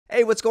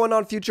Hey, what's going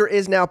on, Future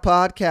Is Now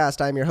podcast?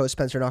 I'm your host,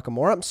 Spencer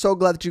Nakamura. I'm so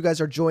glad that you guys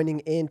are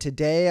joining in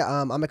today.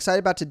 I'm excited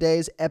about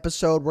today's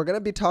episode. We're going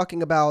to be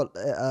talking about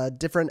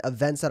different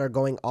events that are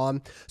going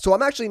on. So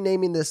I'm actually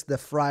naming this the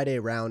Friday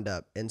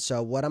Roundup. And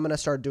so what I'm going to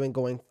start doing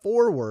going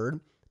forward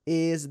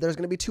is there's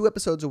going to be 2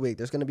 episodes a week.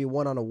 There's going to be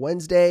one on a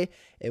Wednesday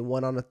and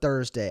one on a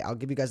Thursday. I'll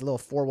give you guys a little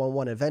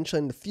 411 eventually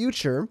in the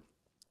future.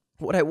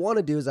 What I want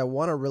to do is I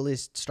want to really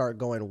start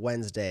going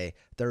Wednesday,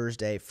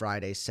 Thursday,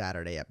 Friday,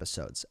 Saturday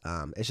episodes.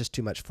 It's just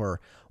too much for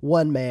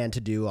one man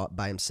to do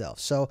by himself.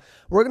 So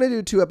we're going to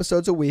do 2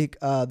 episodes a week.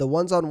 The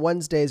ones on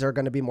Wednesdays are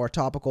going to be more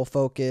topical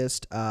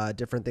focused,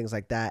 different things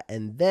like that.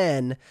 And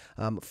then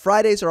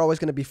Fridays are always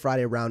going to be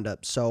Friday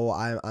Roundup. So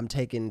I'm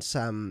taking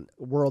some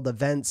world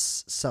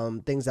events,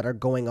 some things that are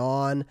going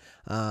on,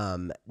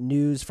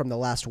 news from the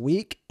last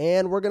week,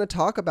 and we're going to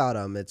talk about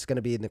them. It's going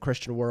to be in the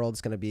Christian world.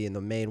 It's going to be in the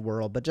main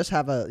world, but just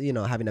have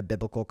having a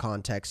biblical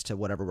context to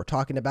whatever we're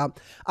talking about.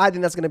 I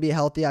think that's going to be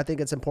healthy. I think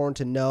it's important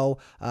to know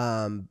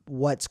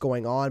what's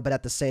going on, but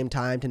at the same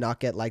time to not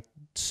get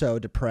so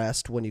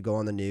depressed when you go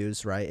on the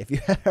news, right? If you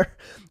ever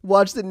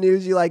watch the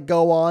news, you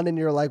go on and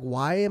you're like,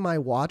 why am I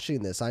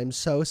watching this? I'm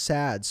so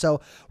sad.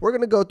 So we're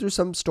going to go through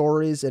some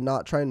stories and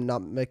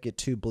not make it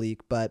too bleak,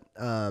 but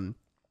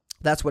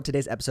that's what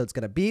today's episode is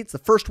going to be. It's the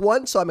first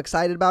one, so I'm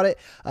excited about it.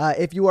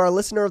 If you are a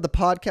listener of the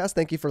podcast,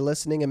 thank you for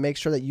listening, and make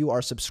sure that you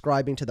are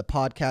subscribing to the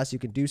podcast. You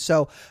can do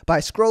so by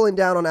scrolling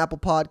down on Apple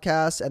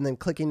Podcasts and then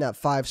clicking that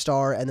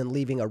 5-star and then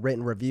leaving a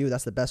written review.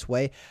 That's the best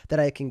way that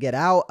I can get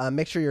out.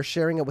 Make sure you're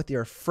sharing it with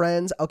your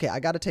friends. Okay,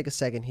 I got to take a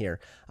second here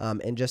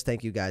and just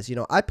thank you guys.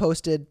 I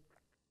posted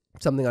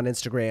something on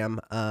Instagram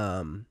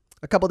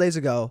a couple days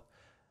ago.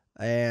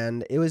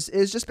 And it was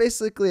just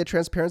basically a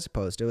transparency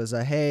post. It was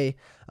hey,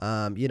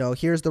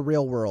 here's the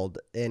real world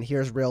and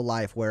here's real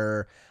life,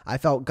 where I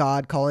felt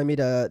God calling me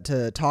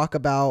to talk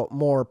about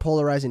more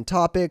polarizing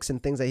topics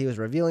and things that he was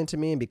revealing to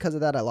me. And because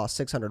of that, I lost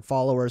 600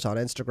 followers on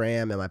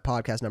Instagram and my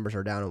podcast numbers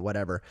are down and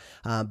whatever.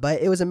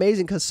 But it was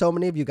amazing because so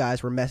many of you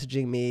guys were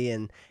messaging me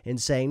and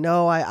saying,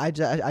 no, I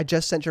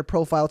just sent your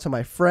profile to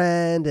my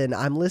friend and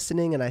I'm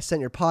listening, and I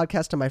sent your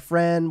podcast to my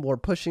friend. We're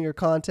pushing your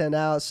content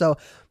out. So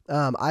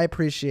I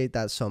appreciate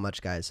that so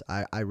much, guys.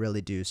 I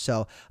really do.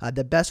 So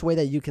the best way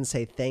that you can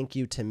say thank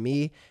you to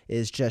me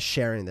is just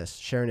sharing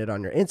it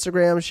on your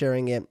Instagram,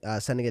 sharing it,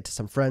 sending it to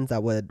some friends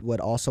that would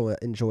also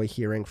enjoy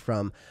hearing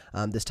from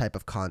this type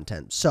of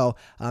content. So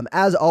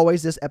as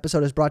always, this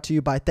episode is brought to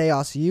you by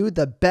Theos U,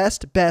 the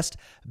best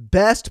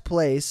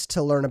place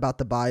to learn about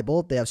the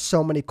Bible. They have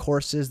so many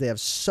courses. They have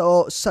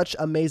such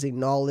amazing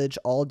knowledge,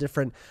 all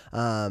different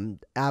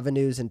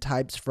avenues and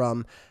types,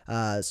 from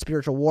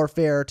spiritual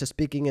warfare to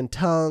speaking in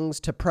tongues,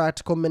 to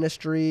practical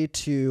ministry,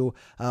 to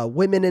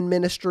women in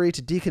ministry,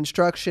 to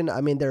deconstruction.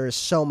 I mean, there is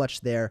so much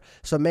there.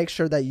 So make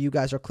sure that you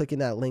guys are clicking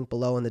that link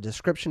below in the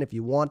description. If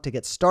you want to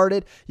get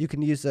started, you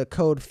can use the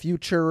code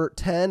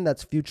FUTURE10,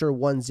 that's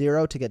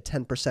FUTURE10, to get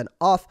 10%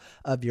 off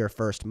of your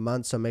first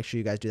month. So make sure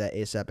you guys do that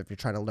ASAP if you're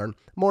trying to learn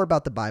more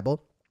about the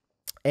Bible.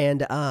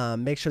 And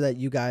make sure that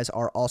you guys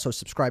are also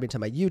subscribing to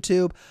my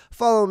YouTube.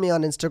 Follow me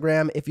on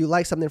Instagram. If you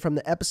like something from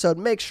the episode,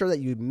 make sure that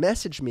you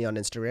message me on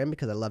Instagram,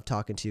 because I love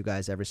talking to you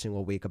guys every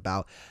single week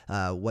about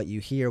what you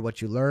hear,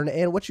 what you learn,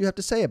 and what you have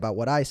to say about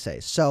what I say.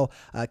 So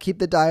keep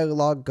the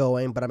dialogue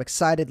going, but I'm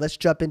excited. Let's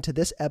jump into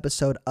this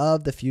episode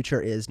of The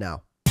Future Is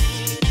Now.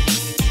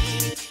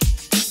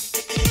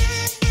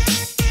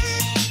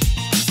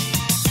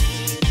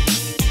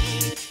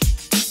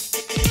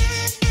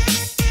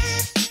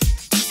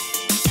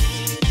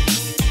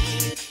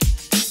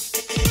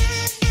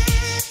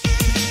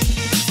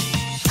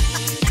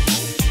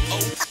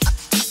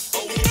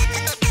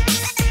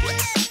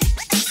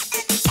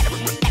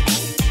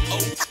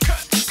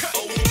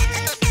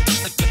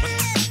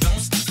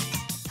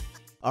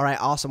 All right,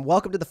 awesome.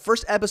 Welcome to the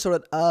first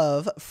episode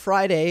of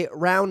Friday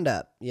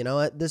Roundup. You know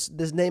what? This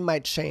name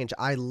might change.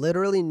 I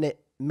literally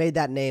made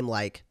that name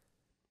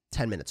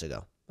 10 minutes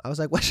ago. I was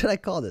like, what should I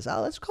call this?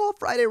 Let's call it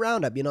Friday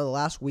Roundup. The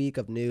last week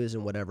of news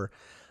and whatever.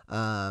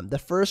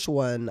 The first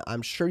one,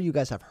 I'm sure you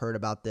guys have heard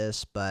about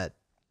this, but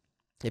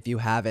if you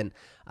haven't,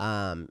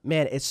 man,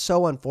 it's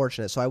so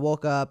unfortunate. So I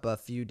woke up a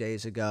few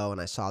days ago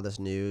and I saw this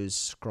news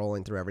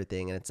scrolling through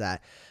everything, and it's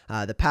that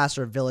the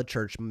pastor of Village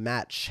Church,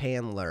 Matt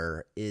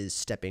Chandler, is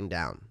stepping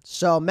down.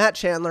 So Matt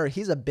Chandler,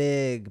 he's a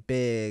big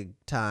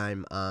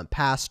time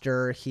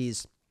pastor.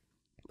 He's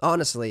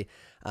honestly,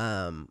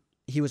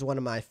 he was one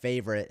of my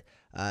favorite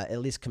at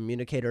least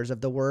communicators of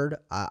the word.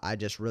 I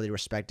just really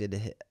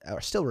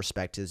still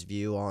respect his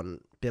view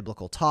on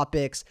biblical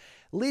topics,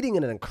 leading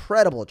in an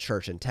incredible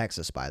church in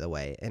Texas, by the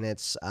way, and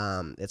it's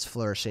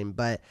flourishing.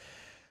 But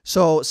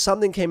so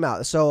something came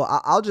out. So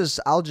I'll just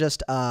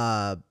what's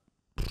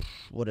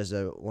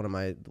the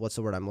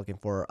word I'm looking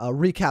for?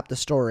 Recap the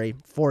story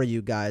for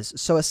you guys.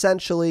 So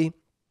essentially,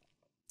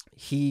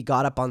 he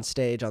got up on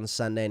stage on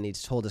Sunday and he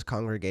told his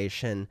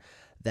congregation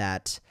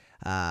that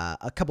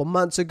A couple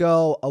months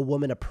ago, a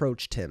woman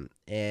approached him,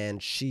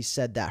 and she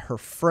said that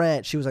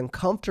she was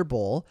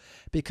uncomfortable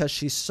because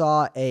she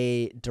saw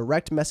a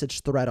direct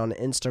message thread on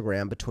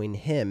Instagram between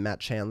him, Matt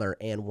Chandler,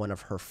 and one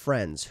of her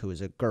friends who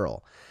is a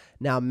girl.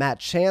 Now, Matt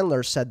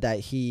Chandler said that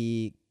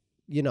he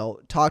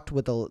talked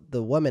with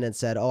the woman and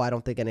said, I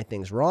don't think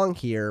anything's wrong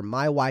here.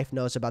 My wife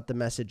knows about the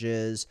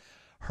messages.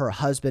 Her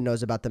husband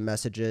knows about the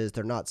messages.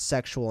 They're not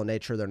sexual in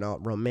nature. They're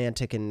not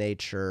romantic in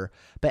nature.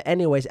 But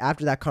anyways,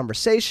 after that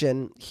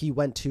conversation, he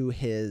went to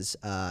his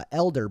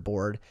elder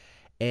board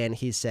and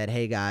he said,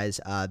 hey guys,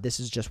 this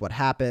is just what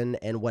happened.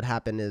 And what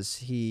happened is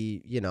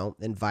he,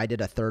 invited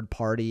a third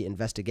party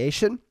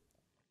investigation,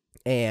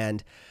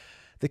 and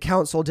the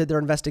council did their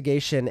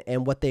investigation.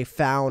 And what they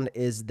found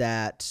is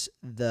that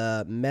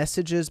the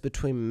messages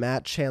between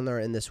Matt Chandler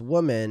and this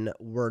woman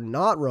were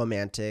not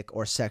romantic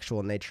or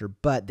sexual in nature,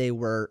 but they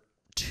were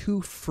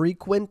too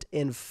frequent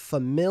and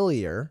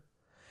familiar,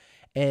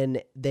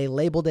 and they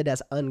labeled it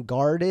as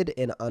unguarded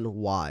and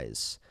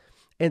unwise.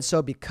 And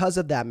so because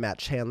of that, Matt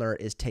Chandler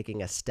is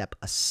taking a step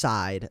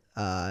aside.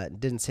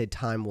 Didn't say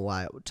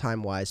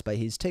time-wise, but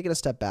he's taking a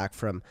step back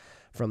from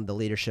the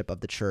leadership of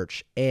the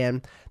church.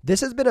 And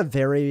this has been a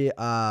very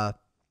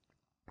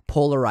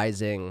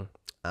polarizing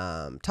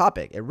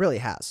topic. It really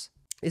has.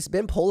 It's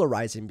been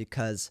polarizing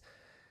because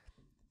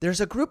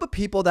there's a group of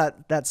people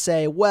that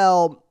say,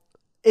 well,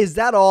 is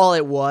that all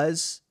it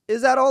was?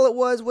 Is that all it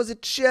was? Was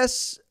it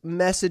just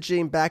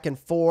messaging back and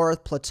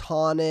forth,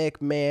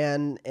 platonic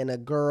man and a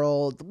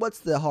girl? What's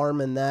the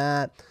harm in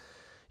that?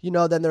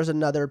 Then there's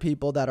another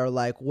people that are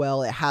like,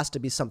 well, it has to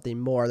be something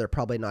more. They're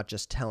probably not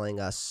just telling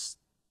us.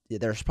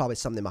 There's probably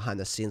something behind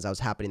the scenes that was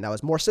happening that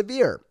was more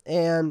severe.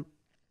 And,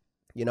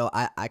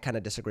 I kind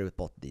of disagree with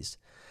both of these.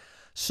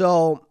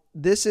 So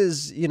this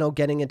is,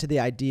 getting into the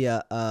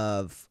idea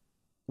of,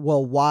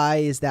 well, why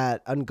is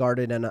that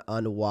unguarded and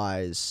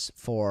unwise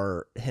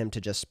for him to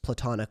just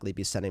platonically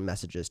be sending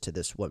messages to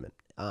this woman?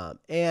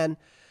 And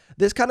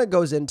this kind of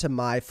goes into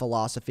my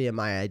philosophy and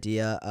my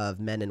idea of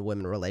men and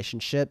women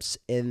relationships,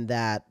 in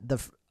that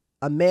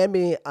a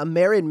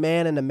married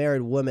man and a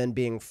married woman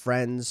being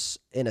friends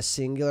in a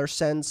singular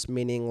sense,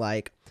 meaning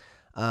like,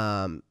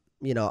 so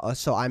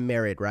I'm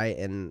married, right?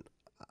 And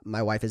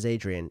my wife is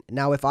Adrienne.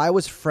 Now, if I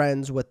was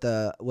friends with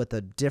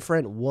a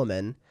different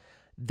woman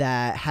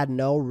that had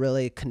no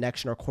really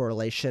connection or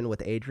correlation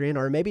with Adrienne,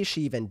 or maybe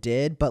she even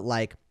did, but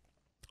like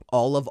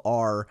all of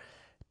our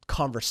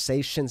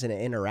conversations and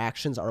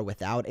interactions are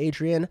without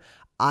Adrienne,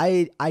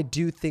 I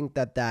do think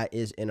that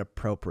is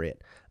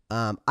inappropriate.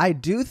 I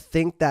do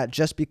think that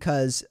just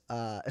because,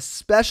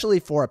 especially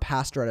for a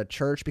pastor at a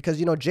church,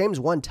 because, James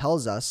 1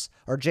 tells us,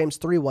 or James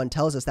 3:1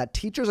 tells us that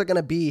teachers are going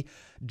to be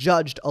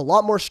judged a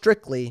lot more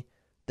strictly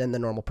than the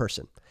normal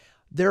person.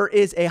 There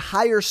is a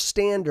higher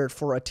standard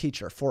for a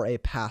teacher, for a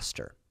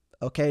pastor.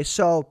 Okay,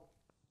 so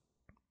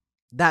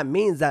that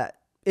means that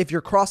if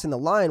you're crossing the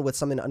line with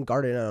something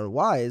unguarded and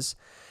unwise,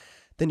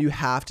 then you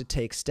have to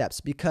take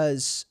steps,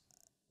 because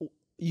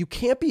you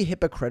can't be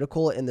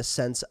hypocritical in the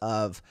sense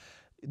of,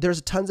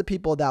 there's tons of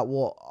people that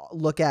will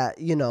look at,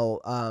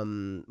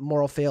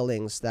 moral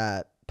failings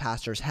that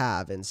pastors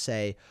have and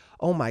say,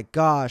 oh my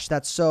gosh,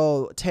 that's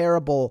so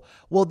terrible.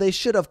 Well, they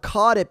should have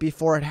caught it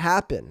before it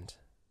happened.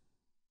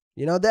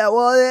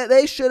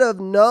 They should have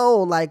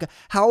known. Like,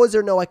 how is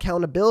there no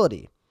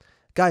accountability?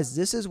 Guys,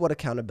 this is what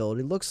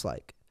accountability looks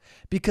like.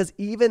 Because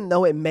even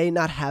though it may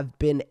not have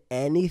been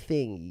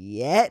anything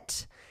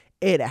yet,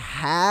 it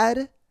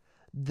had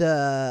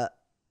the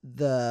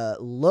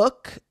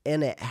look,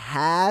 and it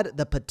had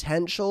the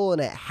potential,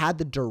 and it had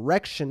the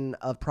direction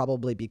of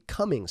probably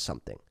becoming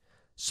something.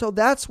 So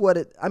that's what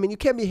you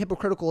can't be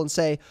hypocritical and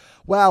say,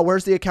 wow,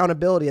 where's the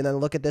accountability? And then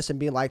look at this and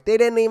be like, they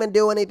didn't even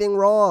do anything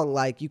wrong.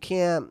 Like, you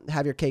can't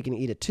have your cake and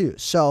eat it too.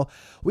 So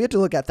we have to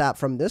look at that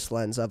from this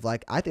lens of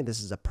like, I think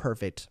this is a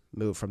perfect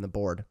move from the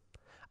board.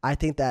 I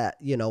think that,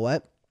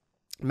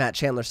 Matt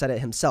Chandler said it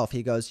himself.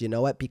 He goes,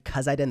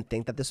 because I didn't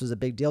think that this was a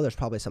big deal, there's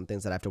probably some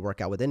things that I have to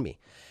work out within me.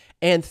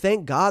 And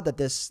thank God that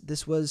this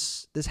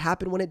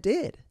happened when it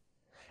did.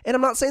 And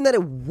I'm not saying that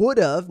it would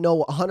have,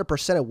 no,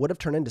 100% it would have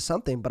turned into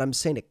something, but I'm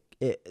saying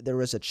there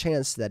was a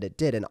chance that it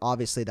did. And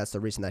obviously that's the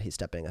reason that he's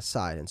stepping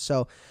aside. And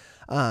so,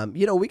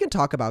 we can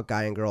talk about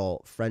guy and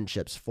girl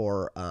friendships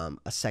for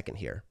a second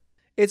here.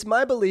 It's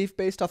my belief,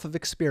 based off of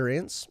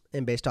experience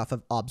and based off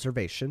of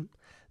observation,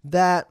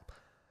 that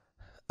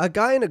a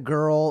guy and a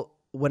girl,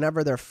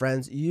 whenever they're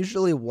friends,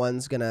 usually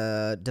one's going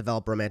to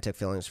develop romantic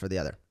feelings for the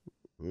other.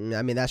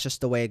 That's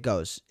just the way it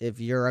goes. If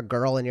you're a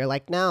girl and you're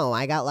like, no,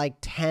 I got like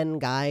 10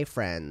 guy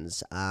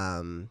friends.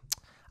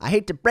 I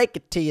hate to break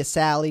it to you,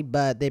 Sally,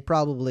 but they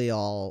probably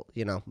all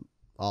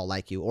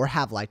like you or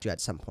have liked you at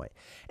some point.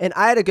 And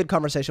I had a good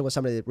conversation with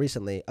somebody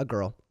recently, a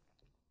girl,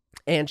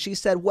 and she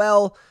said,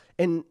 well,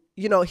 and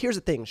here's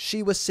the thing.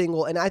 She was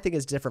single, and I think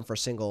it's different for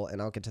single,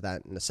 and I'll get to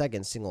that in a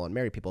second, single and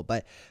married people,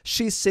 but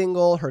she's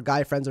single, her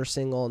guy friends are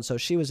single. And so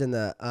she was in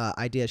the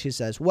idea, she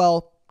says,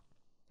 well,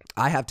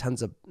 I have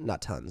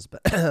not tons,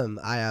 but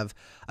I have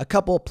a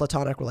couple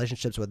platonic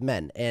relationships with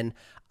men, and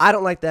I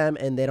don't like them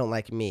and they don't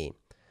like me.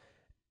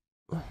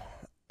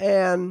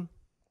 And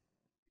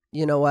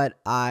you know what?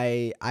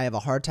 I have a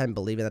hard time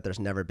believing that there's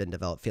never been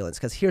developed feelings.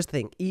 Because here's the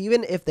thing.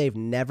 Even if they've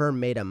never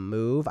made a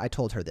move, I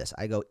told her this.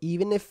 I go,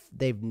 even if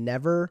they've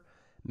never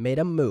made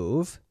a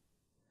move,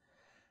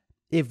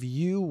 if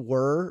you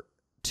were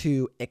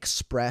to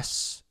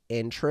express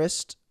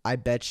interest, I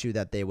bet you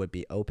that they would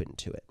be open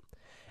to it.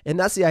 And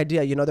that's the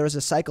idea. You know, there was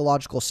a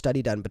psychological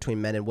study done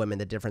between men and women,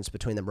 the difference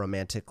between them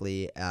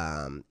romantically.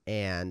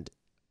 And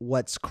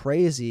what's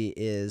crazy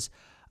is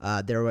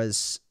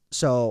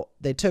so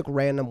they took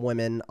random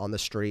women on the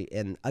street,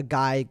 and a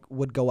guy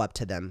would go up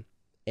to them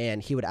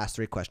and he would ask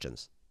 3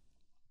 questions.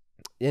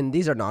 And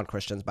these are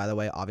non-Christians, by the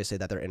way, obviously,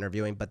 that they're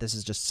interviewing, but this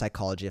is just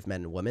psychology of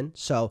men and women.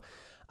 So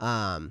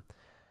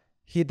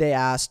they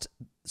asked,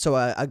 so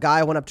a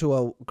guy went up to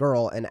a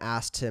girl and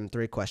asked him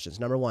 3 questions.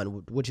 Number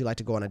 1, would you like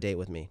to go on a date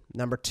with me?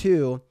 Number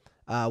 2,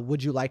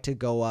 would you like to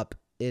go up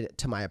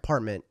to my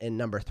apartment? And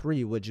number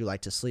 3, would you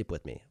like to sleep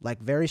with me?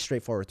 Like, very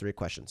straightforward 3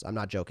 questions. I'm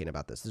not joking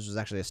about this. This was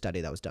actually a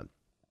study that was done.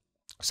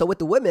 So with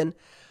the women,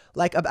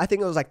 like, I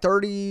think it was like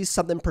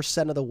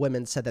 30-something% of the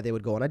women said that they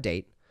would go on a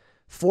date.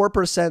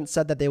 4%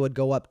 said that they would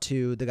go up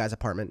to the guy's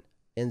apartment,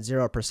 and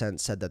 0%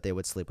 said that they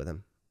would sleep with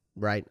him,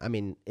 right? I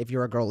mean, if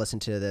you're a girl listening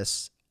to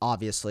this,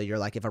 obviously you're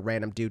like, if a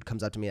random dude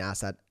comes up to me and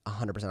asks that,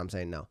 100% I'm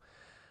saying no.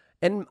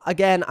 And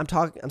again,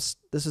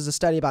 this is a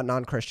study about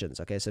non-Christians,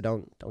 okay? So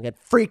don't get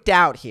freaked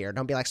out here.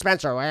 Don't be like,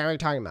 Spencer, what are you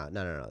talking about?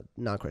 No,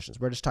 non-Christians.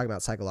 We're just talking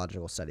about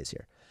psychological studies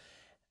here.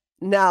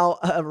 Now,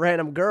 a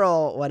random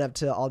girl went up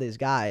to all these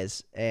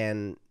guys,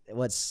 and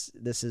it's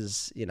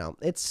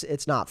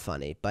not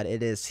funny, but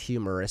it is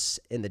humorous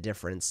in the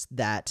difference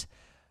that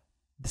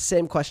the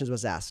same questions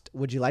was asked.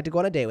 Would you like to go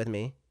on a date with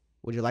me?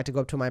 Would you like to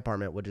go up to my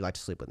apartment? Would you like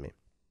to sleep with me?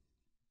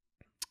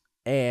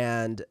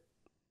 And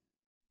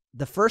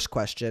the first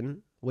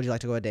question, would you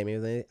like to go on a date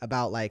with me?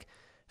 About like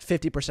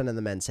 50% of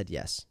the men said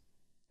yes.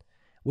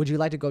 Would you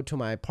like to go to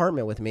my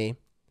apartment with me?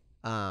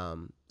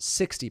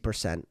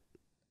 60%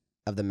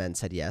 of the men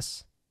said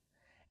yes.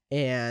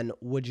 And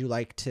would you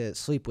like to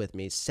sleep with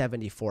me?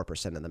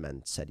 74% of the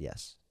men said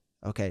yes.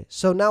 Okay,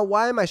 so now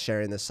why am I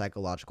sharing this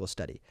psychological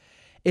study?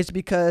 It's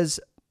because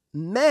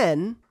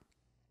men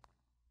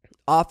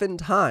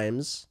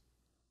oftentimes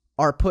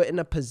are put in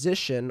a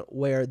position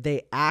where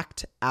they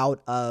act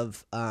out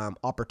of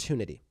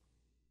opportunity.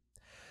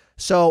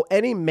 So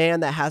any man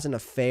that has an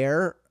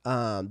affair,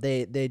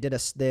 they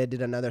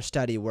did another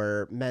study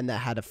where men that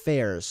had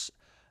affairs,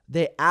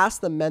 they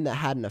asked the men that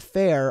had an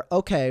affair,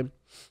 okay,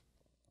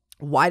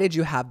 why did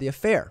you have the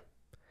affair?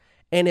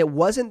 And it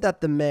wasn't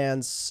that the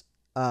man's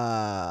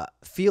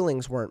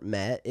feelings weren't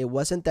met. It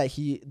wasn't that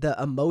the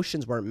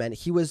emotions weren't met.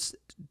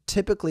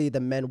 Typically the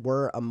men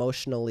were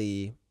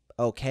emotionally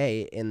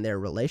okay in their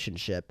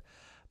relationship,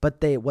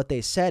 but what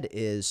they said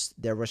is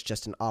there was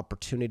just an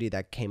opportunity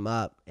that came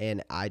up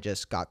and I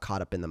just got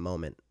caught up in the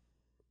moment,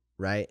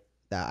 right?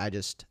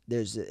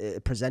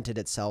 It presented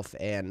itself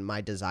and my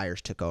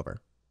desires took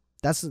over.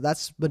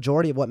 That's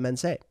majority of what men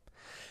say.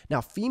 Now,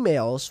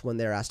 females, when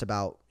they're asked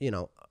about,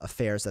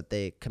 affairs that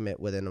they commit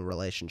within a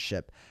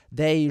relationship,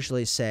 they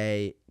usually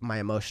say my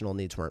emotional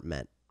needs weren't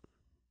met.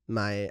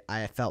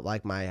 I felt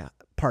like my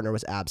partner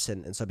was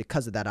absent, and so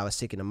because of that, I was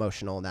seeking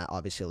emotional, and that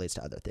obviously leads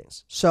to other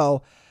things.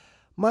 So,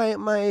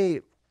 my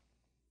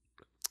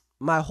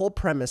whole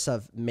premise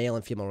of male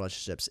and female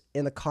relationships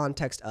in the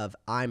context of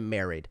I'm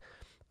married,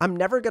 I'm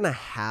never gonna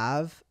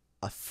have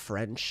a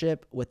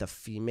friendship with a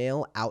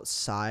female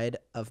outside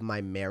of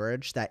my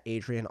marriage that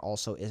Adrian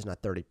also isn't a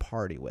third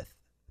party with.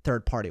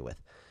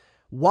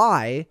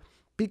 Why?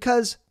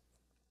 Because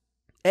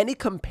any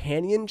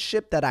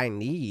companionship that I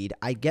need,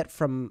 I get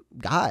from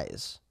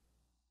guys.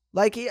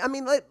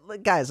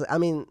 Guys,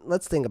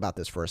 let's think about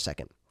this for a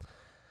second.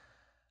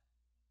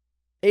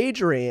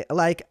 Adrian,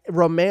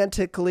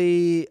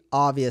 romantically,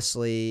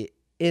 obviously,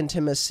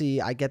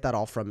 intimacy, I get that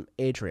all from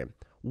Adrian.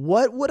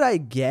 What would I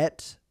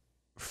get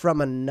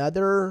from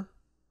another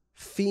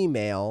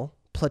female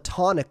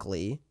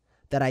platonically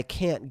that I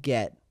can't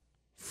get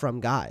from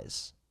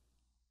guys?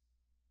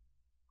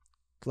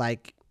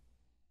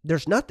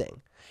 There's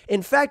nothing.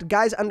 In fact,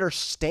 guys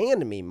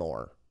understand me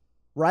more,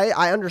 right?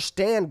 I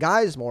understand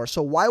guys more.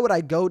 So why would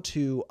I go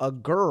to a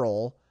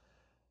girl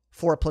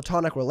for a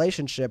platonic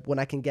relationship when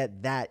I can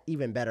get that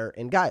even better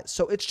in guys?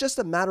 So it's just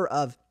a matter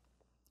of,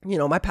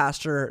 my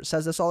pastor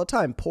says this all the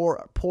time,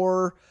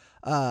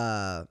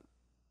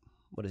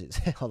 what does he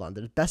say? Hold on.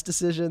 There's best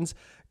decisions,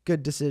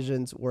 good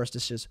decisions, worst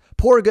decisions.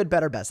 Poor, good,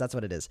 better, best. That's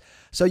what it is.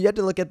 So you have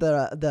to look at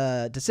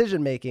the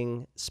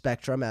decision-making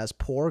spectrum as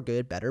poor,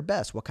 good, better,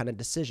 best. What kind of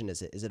decision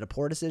is it? Is it a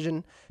poor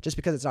decision? Just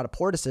because it's not a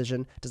poor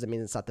decision doesn't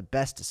mean it's not the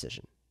best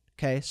decision.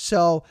 Okay?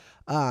 So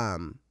I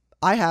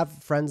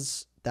have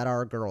friends that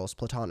are girls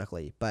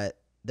platonically, but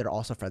they're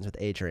also friends with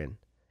Adrian.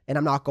 And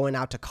I'm not going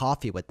out to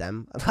coffee with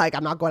them.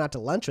 I'm not going out to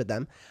lunch with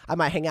them. I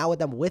might hang out with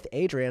them with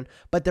Adrian,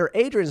 but they're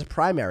Adrian's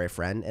primary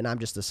friend, and I'm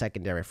just a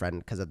secondary friend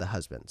because of the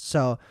husband.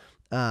 So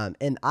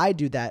And I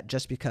do that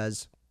just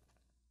because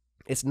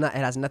it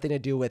has nothing to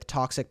do with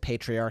toxic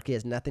patriarchy. It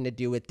has nothing to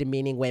do with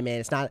demeaning women.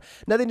 It's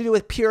nothing to do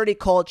with purity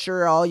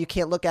culture. Oh, you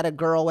can't look at a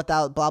girl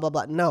without blah, blah,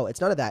 blah. No,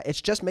 it's none of that.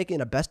 It's just making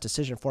the best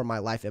decision for my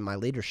life and my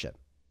leadership.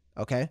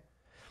 Okay.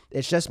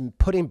 It's just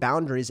putting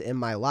boundaries in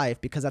my life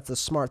because that's the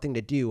smart thing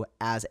to do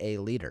as a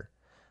leader.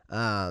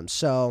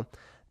 So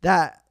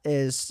that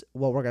is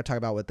what we're going to talk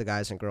about with the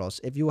guys and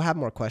girls. If you have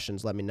more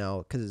questions, let me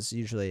know, because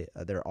usually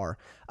there are.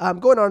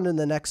 Going on to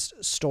the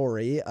next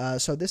story.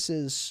 So this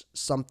is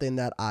something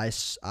that I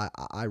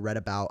read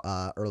about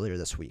earlier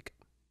this week.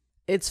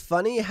 It's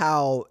funny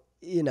how,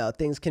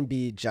 things can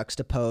be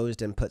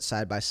juxtaposed and put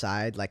side by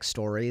side, like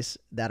stories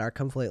that are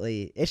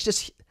completely, it's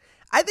just,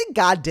 I think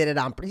God did it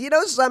on,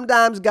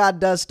 sometimes God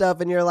does stuff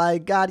and you're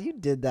like, God, you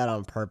did that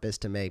on purpose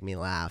to make me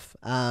laugh.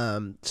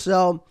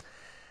 So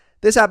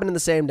this happened in the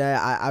same day.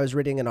 I was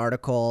reading an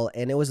article,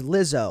 and it was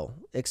Lizzo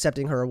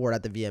accepting her award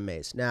at the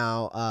VMAs.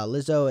 Now,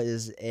 Lizzo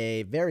is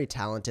a very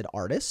talented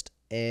artist,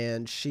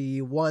 and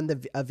she won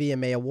a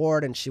VMA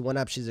award, and she went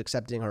up. She's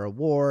accepting her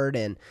award,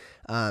 and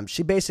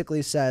she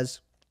basically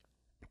says,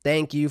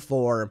 thank you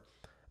for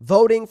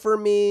voting for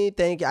me.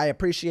 I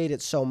appreciate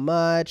it so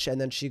much. And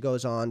then she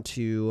goes on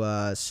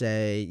to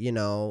say,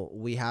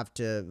 we have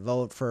to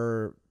vote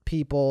for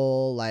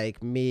people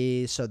like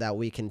me so that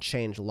we can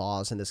change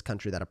laws in this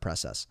country that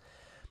oppress us.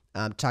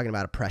 I'm talking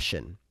about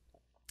oppression,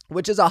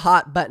 which is a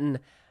hot button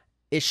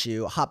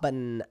issue, a hot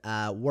button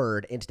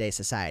word in today's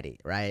society,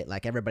 right?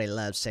 Like everybody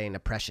loves saying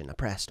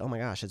oppressed. Oh my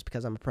gosh, it's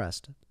because I'm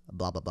oppressed.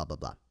 Blah, blah, blah,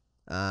 blah,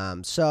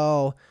 blah.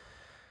 So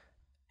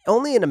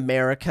only in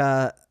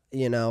America,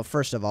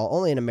 first of all,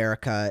 only in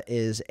America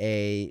is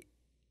a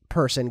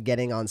person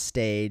getting on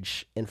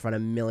stage in front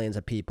of millions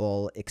of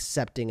people,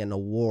 accepting an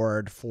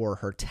award for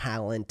her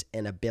talent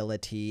and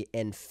ability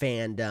and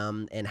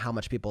fandom and how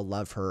much people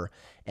love her,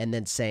 and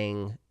then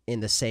saying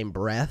in the same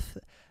breath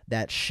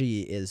that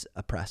she is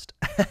oppressed.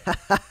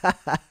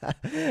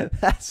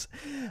 That's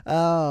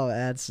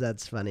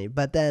funny.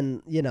 But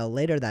then,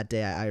 later that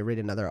day, I read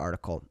another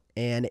article,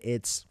 and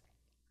it's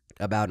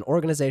about an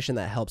organization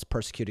that helps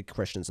persecuted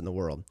Christians in the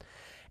world.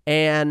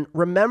 And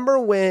remember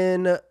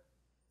when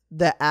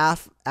the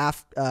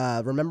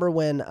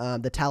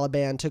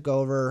Taliban took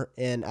over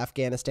in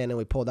Afghanistan and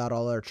we pulled out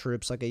all our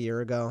troops like a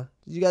year ago?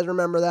 Do you guys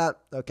remember that?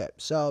 Okay,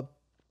 so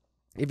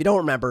if you don't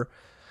remember,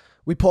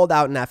 we pulled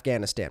out in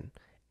Afghanistan,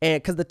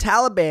 and because the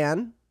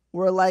Taliban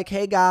were like,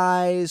 "Hey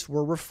guys,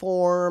 we're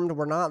reformed.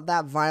 We're not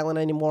that violent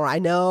anymore. I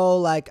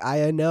know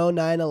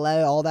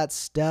 9/11, all that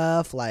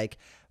stuff. Like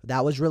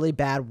that was really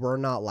bad. We're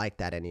not like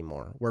that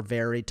anymore. We're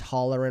very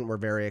tolerant. We're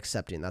very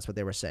accepting." That's what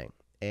they were saying.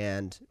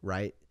 And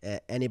right,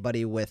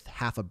 anybody with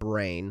half a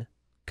brain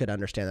could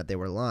understand that they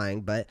were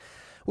lying, but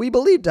we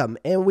believed them,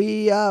 and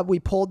we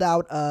pulled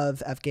out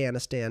of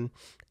Afghanistan.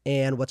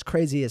 And what's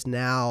crazy is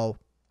now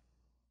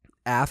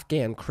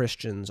Afghan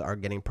Christians are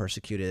getting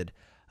persecuted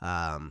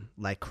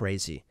like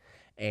crazy.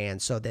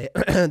 And so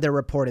they're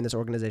reporting, this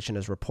organization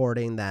is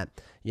reporting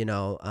that,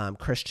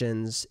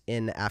 Christians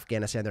in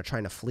Afghanistan, they're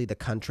trying to flee the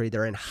country.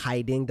 They're in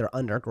hiding. They're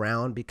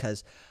underground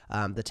because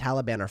the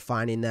Taliban are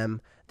finding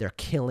them. They're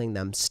killing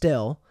them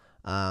still.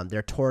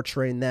 They're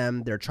torturing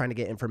them. They're trying to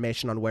get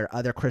information on where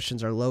other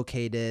Christians are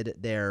located.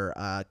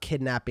 They're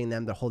kidnapping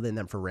them. They're holding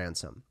them for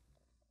ransom.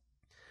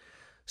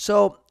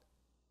 So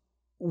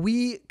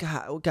we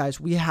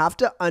have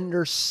to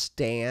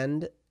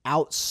understand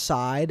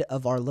outside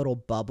of our little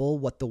bubble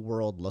what the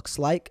world looks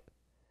like,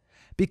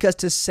 because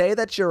to say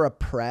that you're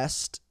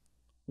oppressed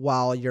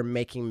while you're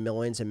making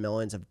millions and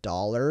millions of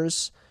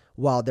dollars,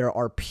 while there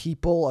are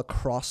people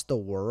across the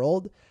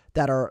world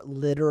that are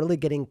literally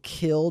getting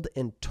killed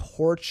and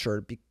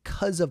tortured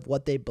because of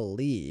what they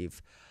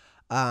believe,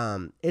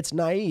 it's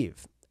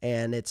naive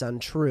and it's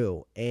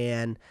untrue.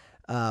 And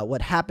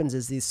what happens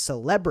is these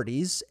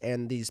celebrities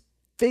and these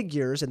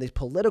figures and these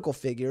political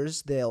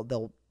figures,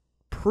 they'll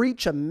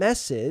preach a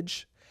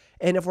message,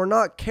 and if we're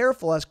not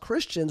careful as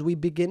Christians, we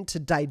begin to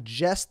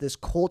digest this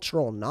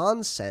cultural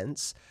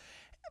nonsense.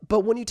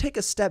 But when you take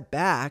a step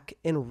back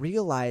and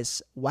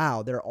realize,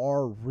 wow, there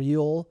are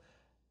real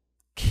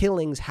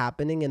killings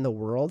happening in the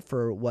world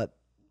for what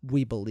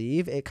we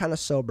believe, it kind of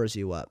sobers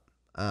you up.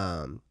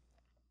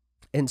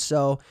 And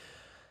so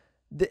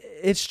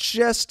it's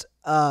just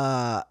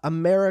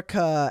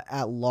America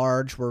at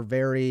large, we're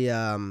very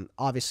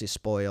obviously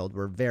spoiled.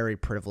 We're very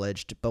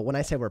privileged. But when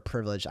I say we're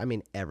privileged, I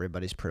mean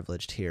everybody's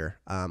privileged here.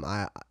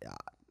 I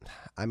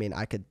mean,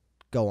 I could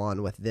go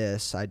on with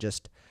this. I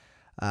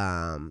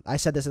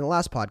said this in the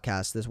last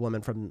podcast. This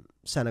woman from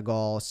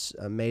Senegal,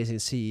 amazing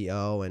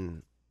CEO,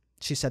 and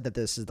she said that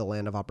this is the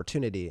land of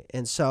opportunity.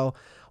 And so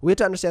we have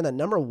to understand that,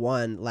 number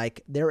one,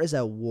 like there is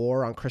a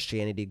war on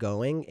Christianity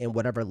going in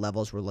whatever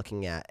levels we're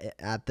looking at.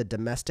 At the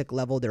domestic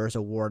level, there is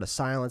a war to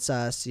silence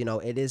us.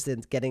 It is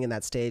getting in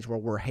that stage where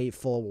we're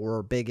hateful,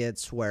 we're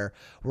bigots, where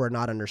we're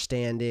not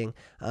understanding.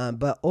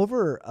 But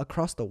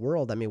across the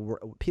world, I mean,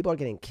 people are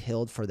getting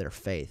killed for their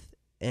faith.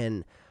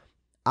 And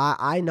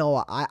I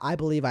know I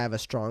believe I have a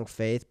strong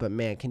faith, but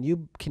man, can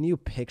you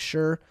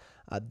picture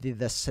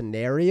the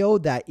scenario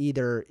that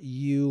either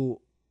you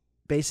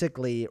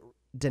basically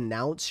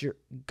denounce your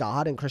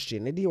God and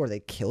Christianity or they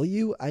kill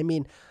you. I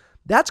mean,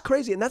 that's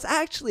crazy. And that's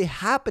actually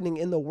happening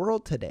in the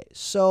world today.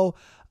 So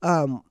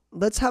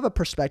let's have a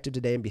perspective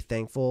today and be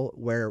thankful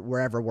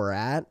wherever we're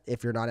at.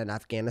 If you're not in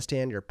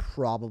Afghanistan, you're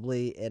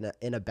probably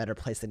in a better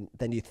place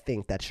than you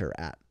think that you're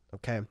at.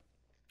 Okay.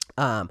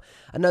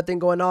 Another thing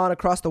going on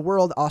across the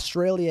world,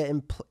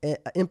 Australia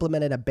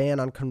implemented a ban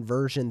on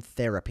conversion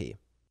therapy.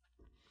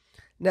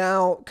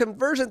 Now,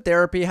 conversion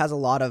therapy has a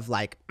lot of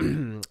like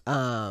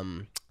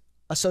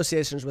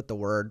associations with the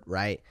word,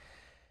 right?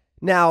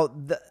 Now,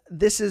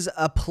 this is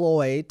a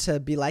ploy to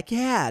be like,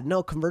 yeah,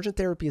 no, conversion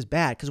therapy is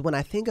bad. Because when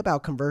I think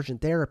about conversion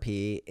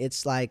therapy,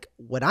 it's like,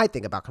 when I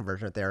think about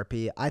conversion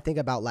therapy, I think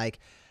about like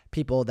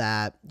people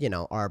that,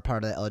 are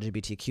part of the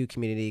LGBTQ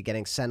community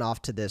getting sent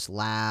off to this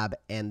lab,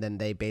 and then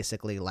they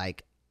basically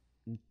like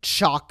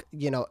shock,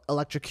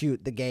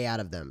 electrocute the gay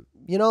out of them.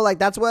 Like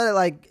that's what,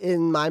 like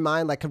in my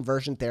mind, like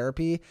conversion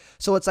therapy.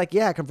 So it's like,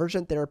 yeah,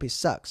 conversion therapy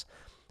sucks.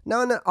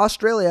 Now in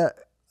Australia,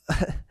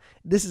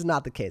 this is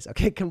not the case.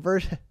 Okay.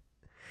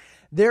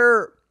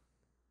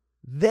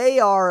 They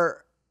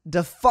are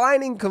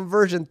defining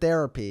conversion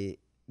therapy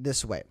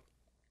this way.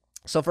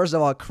 So first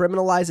of all, it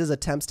criminalizes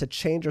attempts to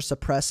change or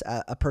suppress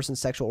a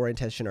person's sexual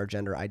orientation or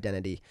gender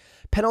identity.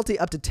 Penalty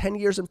up to 10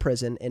 years in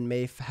prison and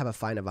may have a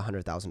fine of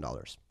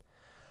 $100,000.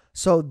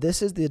 So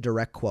this is the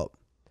direct quote.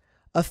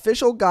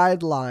 Official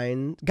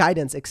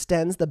guidance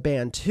extends the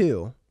ban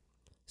to,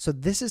 so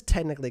this is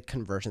technically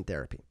conversion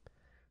therapy.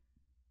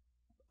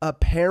 A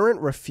parent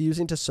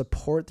refusing to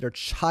support their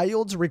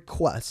child's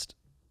request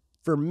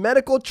for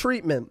medical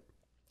treatment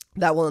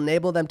that will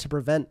enable them to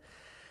prevent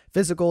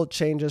physical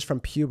changes from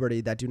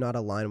puberty that do not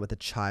align with the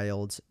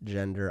child's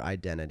gender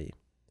identity.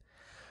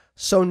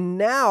 So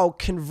now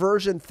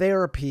conversion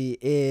therapy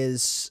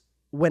is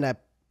when a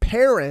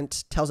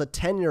parent tells a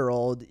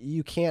 10-year-old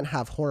you can't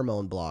have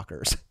hormone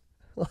blockers.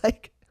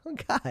 Like,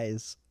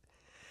 guys.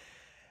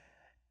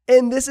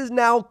 And this is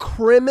now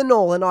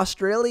criminal in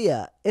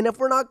Australia. And if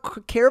we're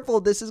not careful,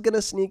 this is going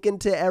to sneak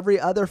into every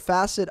other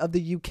facet of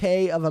the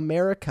UK, of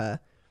America,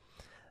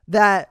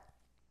 that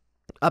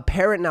a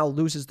parent now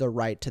loses the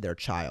right to their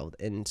child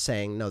in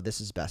saying, no, this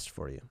is best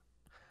for you.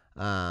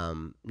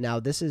 Now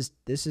this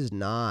is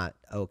not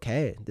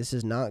okay. This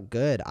is not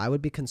good. I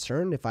would be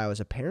concerned if I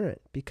was a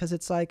parent, because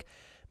it's like,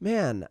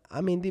 man,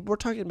 I mean, we're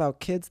talking about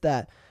kids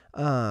that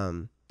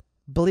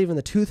believe in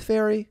the tooth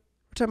fairy.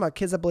 We're talking about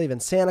kids that believe in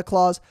Santa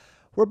Claus.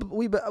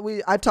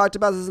 I've talked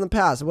about this in the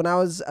past. When I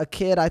was a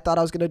kid, I thought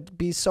I was going to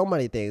be so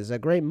many things, a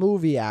great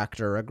movie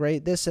actor, a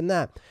great this and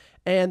that.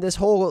 And this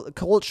whole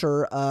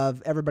culture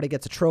of everybody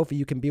gets a trophy,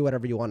 you can be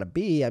whatever you want to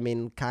be. I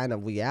mean, kind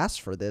of we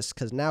asked for this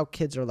because now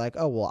kids are like,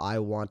 oh, well, I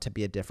want to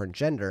be a different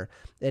gender.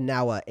 And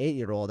now a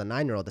 8-year-old, a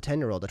 9-year-old, a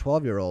 10-year-old, a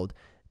 12-year-old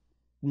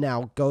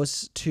now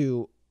goes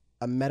to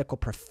a medical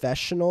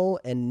professional,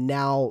 and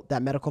now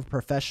that medical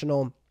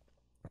professional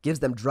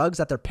gives them drugs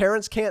that their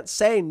parents can't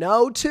say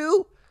no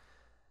to.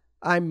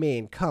 I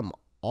mean, come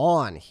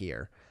on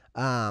here.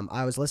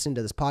 I was listening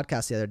to this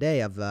podcast the other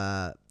day of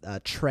a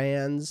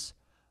trans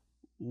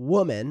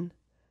woman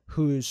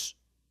who's,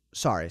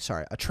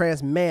 a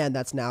trans man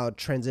that's now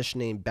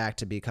transitioning back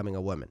to becoming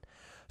a woman.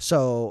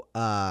 So,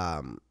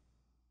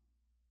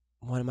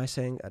 what am I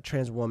saying? A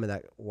trans woman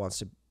that wants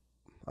to,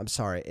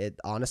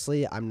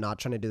 honestly, I'm not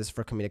trying to do this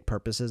for comedic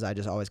purposes. I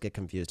just always get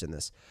confused in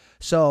this.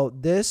 So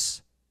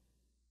this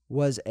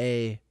was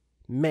a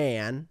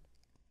woman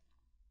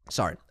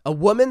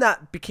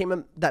that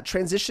that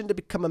transitioned to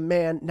become a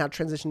man, now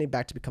transitioning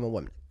back to become a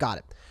woman. Got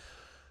it.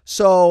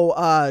 So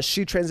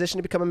she transitioned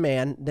to become a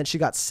man. Then she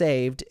got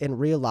saved and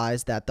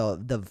realized that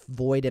the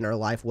void in her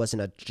life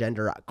wasn't a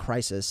gender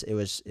crisis. It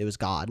was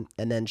God.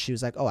 And then she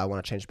was like, oh, I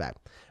want to change back.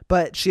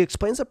 But she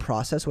explains the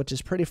process, which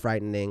is pretty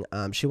frightening.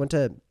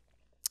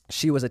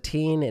 She was a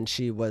teen and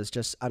she was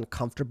just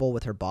uncomfortable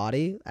with her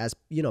body, as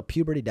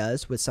puberty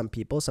does with some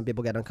people. Some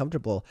people get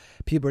uncomfortable.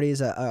 Puberty is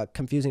a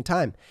confusing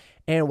time.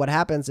 And what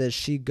happens is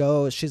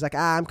she's like,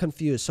 I'm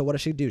confused. So what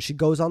does she do? She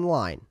goes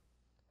online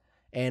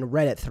and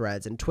Reddit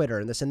threads and Twitter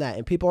and this and that.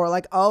 And people are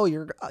like, oh,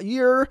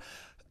 you're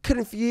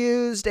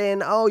confused,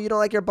 and oh, you don't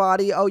like your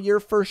body. Oh, you're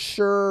for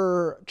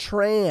sure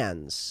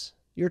trans.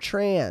 You're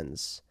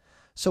trans.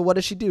 So what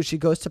does she do? She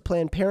goes to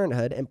Planned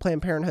Parenthood, and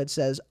Planned Parenthood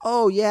says,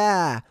 oh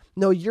yeah,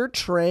 no, you're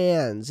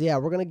trans. Yeah,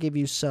 we're going to give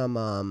you some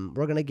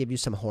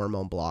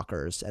hormone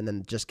blockers, and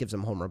then just gives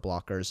them hormone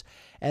blockers.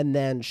 And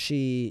then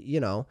she,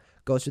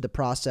 goes through the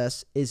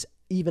process, is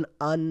even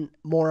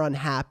more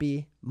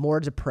unhappy, more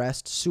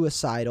depressed,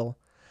 suicidal.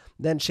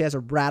 Then she has a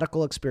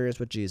radical experience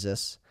with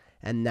Jesus,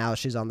 and now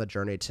she's on the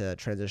journey to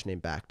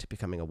transitioning back to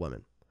becoming a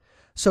woman.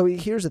 So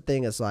here's the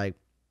thing: is like,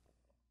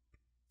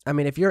 I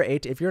mean, if you're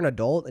an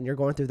adult and you're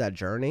going through that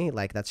journey,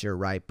 like that's your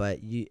right.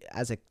 But you,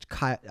 as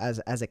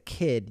a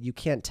kid, you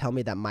can't tell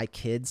me that my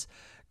kids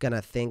going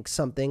to think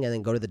something and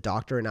then go to the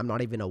doctor and I'm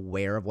not even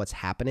aware of what's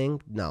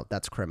happening. No,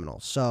 that's criminal.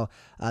 So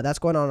that's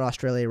going on in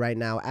Australia right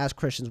now. As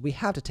Christians, we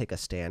have to take a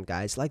stand,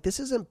 guys. Like,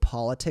 this isn't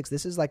politics.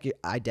 This is like your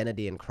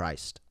identity in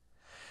Christ.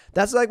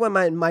 That's like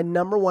when my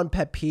number one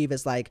pet peeve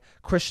is like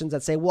Christians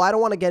that say, well, I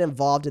don't want to get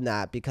involved in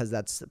that because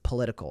that's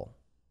political.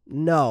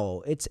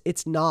 No,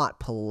 it's not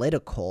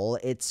political.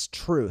 It's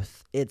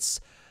truth. It's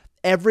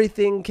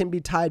everything can be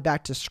tied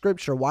back to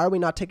Scripture. Why are we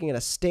not taking a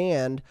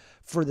stand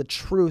for the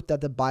truth that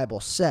the Bible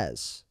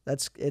says?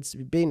 It's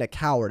being a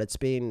coward. It's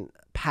being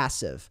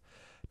passive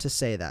to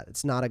say that.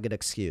 It's not a good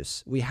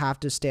excuse. We have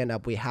to stand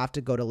up. We have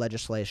to go to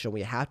legislation.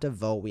 We have to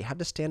vote. We have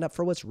to stand up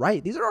for what's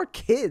right. These are our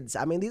kids.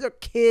 I mean, these are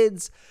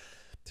kids'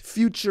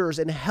 futures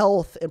and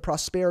health and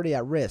prosperity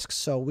at risk.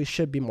 So we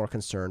should be more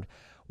concerned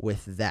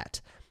with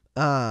that.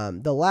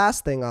 The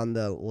last thing on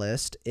the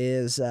list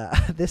is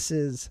this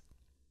is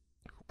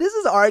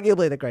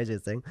arguably the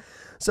craziest thing.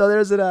 So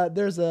there's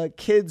a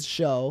kids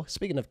show,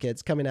 speaking of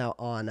kids, coming out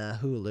on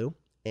Hulu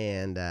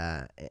and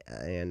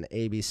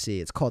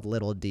ABC. It's called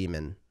Little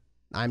Demon.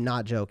 I'm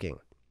not joking.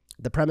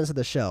 The premise of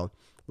the show,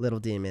 Little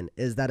Demon,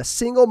 is that a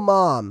single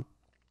mom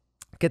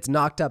gets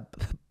knocked up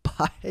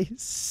by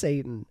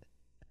Satan.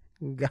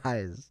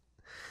 Guys,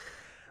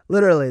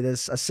 literally, a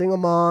single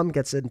mom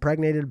gets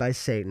impregnated by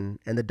Satan,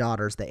 and the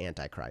daughter's the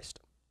Antichrist.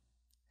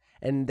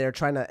 And they're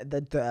trying to,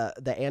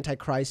 the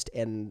Antichrist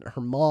and her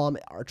mom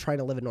are trying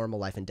to live a normal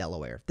life in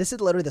Delaware. This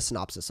is literally the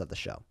synopsis of the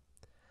show.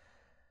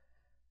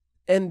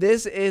 And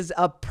this is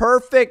a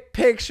perfect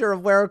picture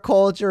of where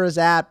culture is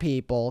at,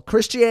 people.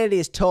 Christianity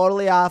is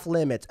totally off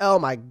limits. Oh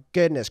my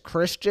goodness,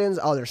 Christians,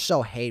 oh, they're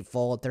so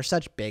hateful. They're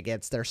such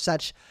bigots. They're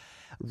such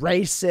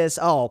racist.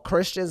 Oh,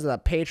 Christians and the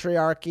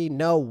patriarchy.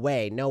 No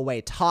way. No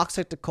way.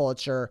 Toxic to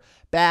culture.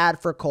 Bad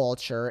for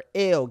culture.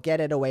 Ew, get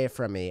it away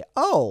from me.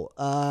 Oh,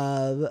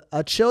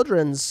 a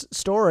children's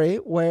story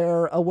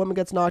where a woman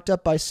gets knocked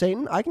up by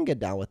Satan. I can get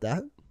down with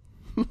that.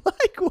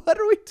 Like, what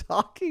are we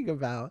talking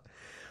about?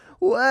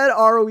 What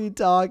are we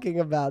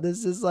talking about?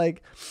 This is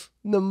like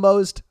the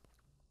most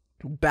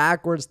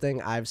backwards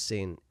thing I've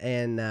seen.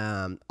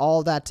 And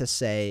all that to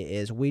say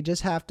is we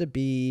just have to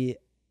be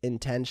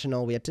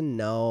intentional. We have to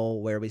know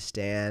where we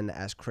stand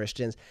as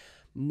Christians.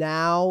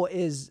 Now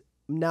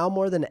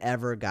more than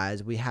ever,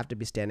 guys, we have to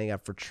be standing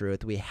up for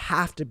truth. We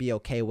have to be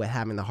okay with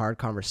having the hard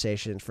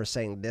conversations, for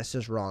saying this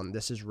is wrong,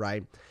 this is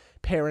right.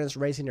 Parents,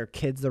 raising your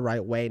kids the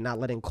right way, not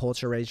letting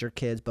culture raise your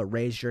kids, but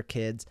raise your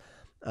kids.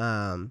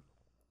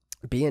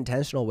 Be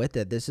intentional with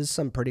it. This is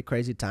some pretty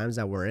crazy times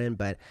that we're in,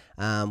 but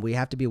we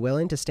have to be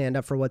willing to stand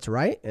up for what's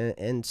right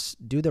and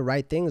do the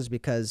right things,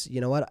 because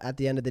you know what? At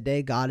the end of the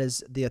day, God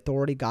is the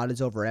authority. God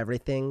is over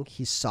everything.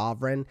 He's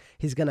sovereign.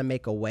 He's going to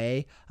make a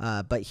way,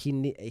 but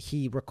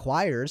he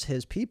requires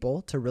his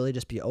people to really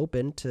just be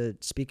open to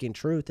speaking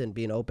truth and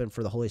being open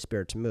for the Holy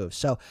Spirit to move.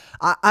 So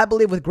I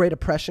believe with great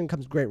oppression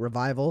comes great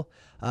revival.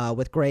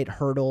 With great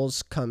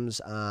hurdles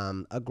comes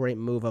a great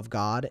move of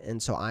God.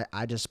 And so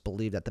I just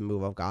believe that the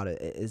move of God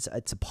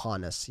it's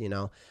upon us, you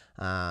know.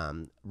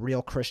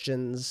 Real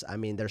Christians, I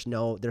mean, there's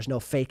no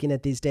faking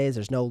it these days.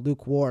 There's no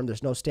lukewarm.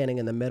 There's no standing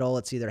in the middle.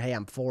 It's either, hey,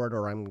 I'm for it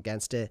or I'm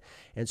against it.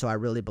 And so I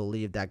really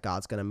believe that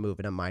God's going to move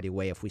in a mighty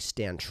way if we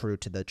stand true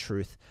to the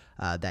truth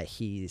that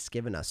he's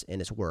given us in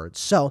his word.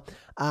 So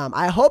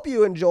I hope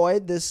you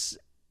enjoyed this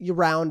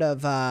round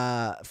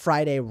of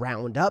Friday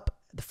Roundup,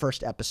 the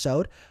first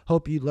episode.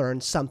 Hope you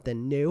learned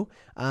something new.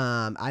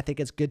 I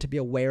think it's good to be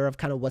aware of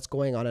kind of what's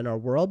going on in our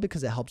world,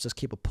 because it helps us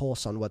keep a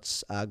pulse on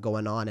what's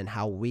going on and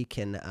how we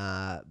can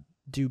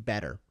do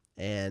better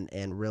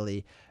and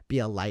really be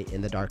a light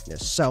in the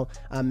darkness. So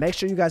make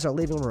sure you guys are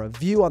leaving a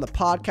review on the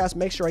podcast.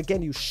 Make sure,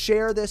 again, you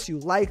share this, you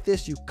like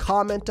this, you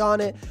comment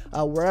on it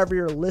wherever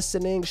you're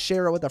listening.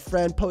 Share it with a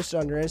friend, post it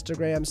on your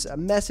Instagrams,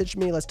 message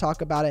me, let's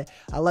talk about it.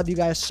 I love you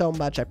guys so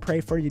much. I pray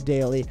for you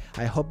daily.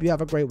 I hope you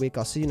have a great week.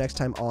 I'll see you next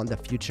time on The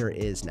Future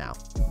Is Now.